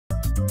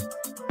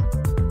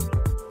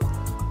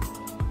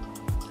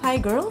Hi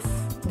girls,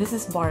 this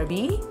is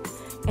Barbie,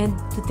 and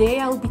today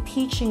I'll be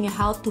teaching you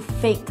how to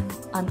fake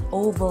an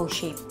oval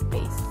shaped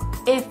face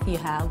if you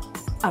have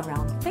a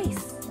round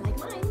face. Like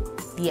mine.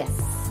 Yes.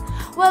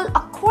 Well,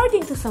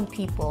 according to some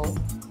people,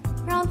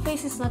 round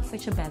face is not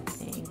such a bad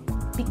thing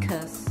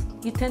because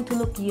you tend to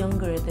look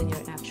younger than your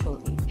actual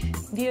age.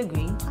 Do you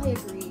agree? I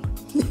agree.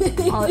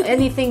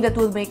 Anything that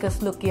will make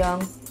us look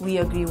young, we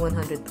agree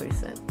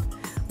 100%.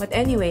 But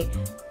anyway,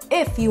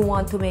 if you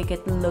want to make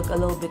it look a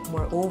little bit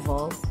more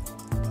oval,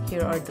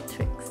 here are the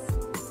tricks.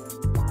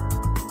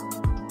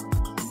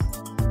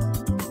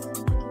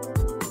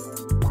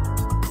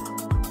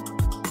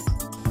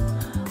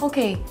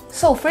 Okay,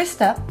 so first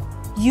step,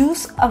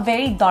 use a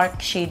very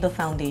dark shade of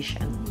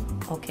foundation.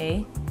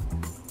 Okay?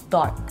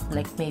 Dark,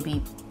 like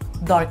maybe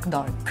dark.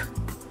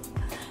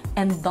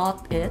 And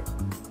dot it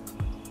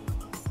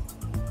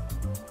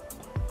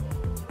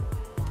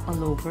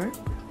all over.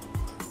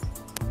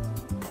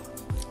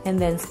 And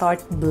then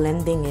start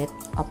blending it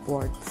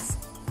upwards.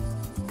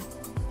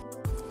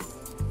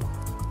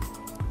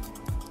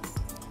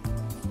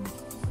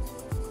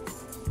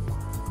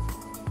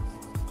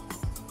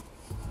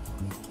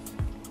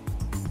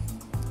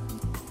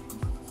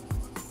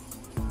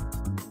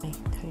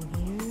 Turn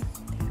here.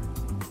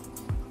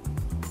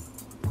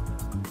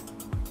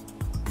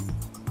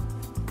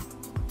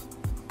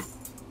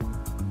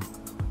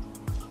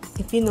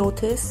 If you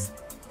notice,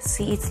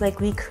 see, it's like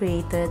we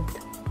created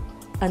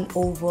an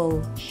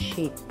oval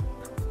shape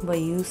by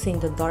using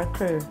the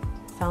darker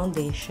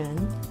foundation.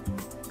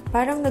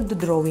 Parang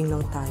nagdo-drawing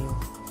lang tayo.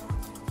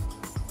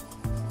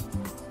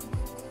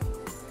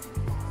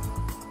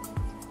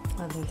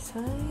 Other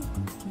side.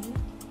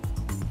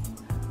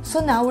 So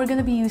now we're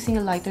gonna be using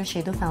a lighter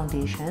shade of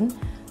foundation.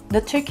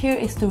 The trick here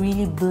is to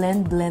really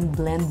blend.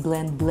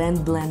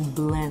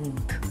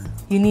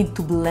 You need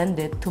to blend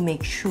it to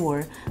make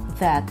sure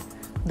that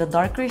the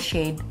darker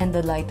shade and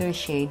the lighter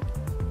shade,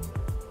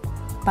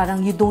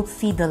 parang you don't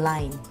see the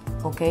line,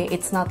 okay?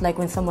 It's not like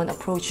when someone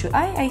approaches you,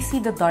 I see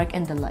the dark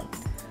and the light.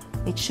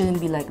 It shouldn't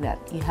be like that.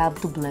 You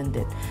have to blend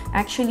it.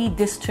 Actually,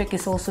 this trick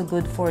is also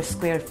good for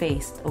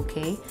square-faced,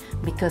 okay?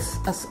 Because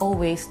as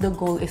always, the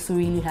goal is to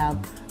really have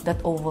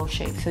that oval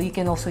shape. So you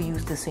can also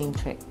use the same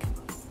trick.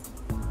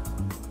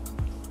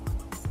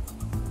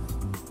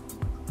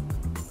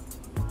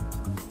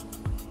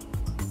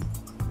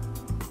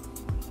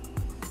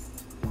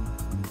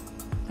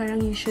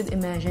 Parang you should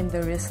imagine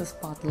there is a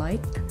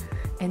spotlight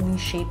and yung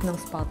shape ng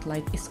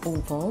spotlight is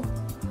oval.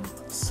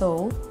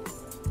 So,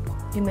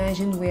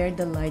 imagine where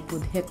the light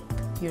would hit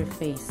your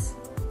face.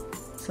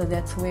 So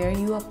that's where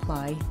you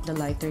apply the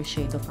lighter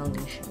shade of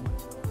foundation.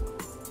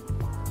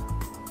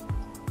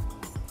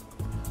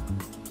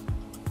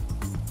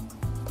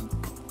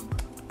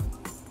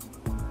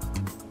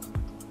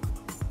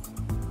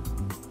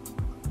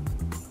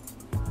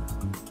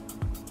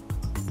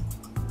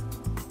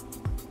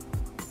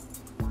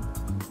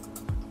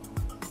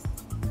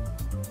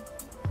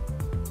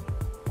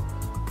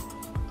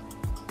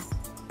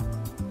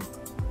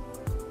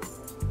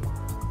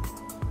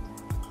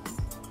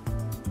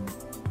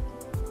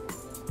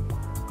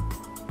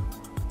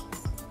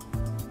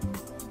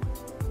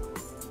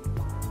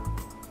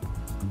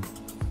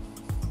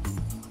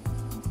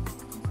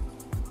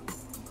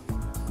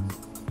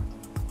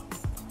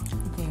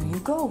 There you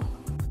go.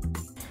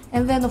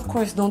 And then of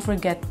course, don't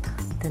forget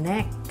the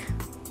neck.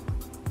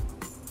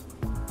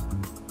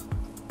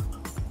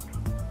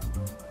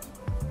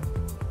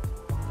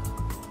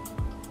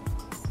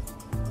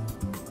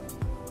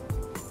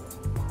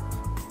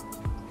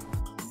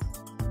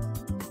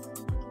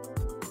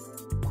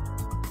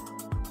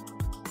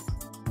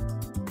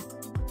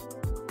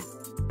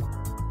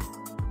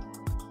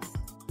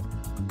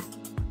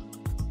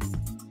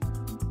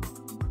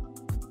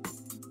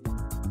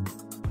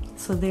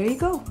 So there you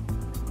go.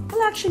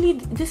 Well, actually,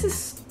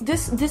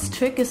 this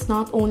trick is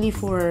not only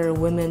for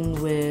women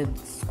with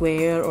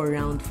square or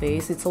round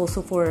face. It's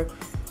also for,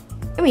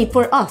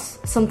 for us.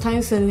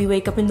 Sometimes when we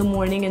wake up in the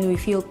morning and we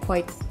feel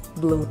quite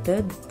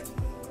bloated,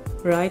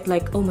 right?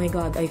 Like, oh my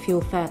God, I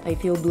feel fat, I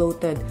feel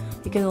bloated.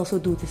 You can also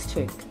do this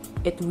trick.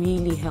 It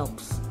really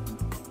helps,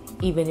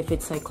 even if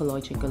it's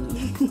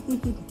psychologically.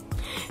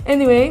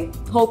 Anyway,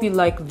 hope you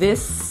like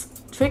this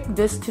trick,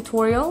 this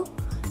tutorial,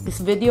 this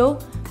video.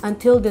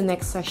 Until the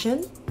next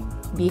session,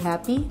 be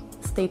happy,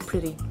 stay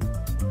pretty.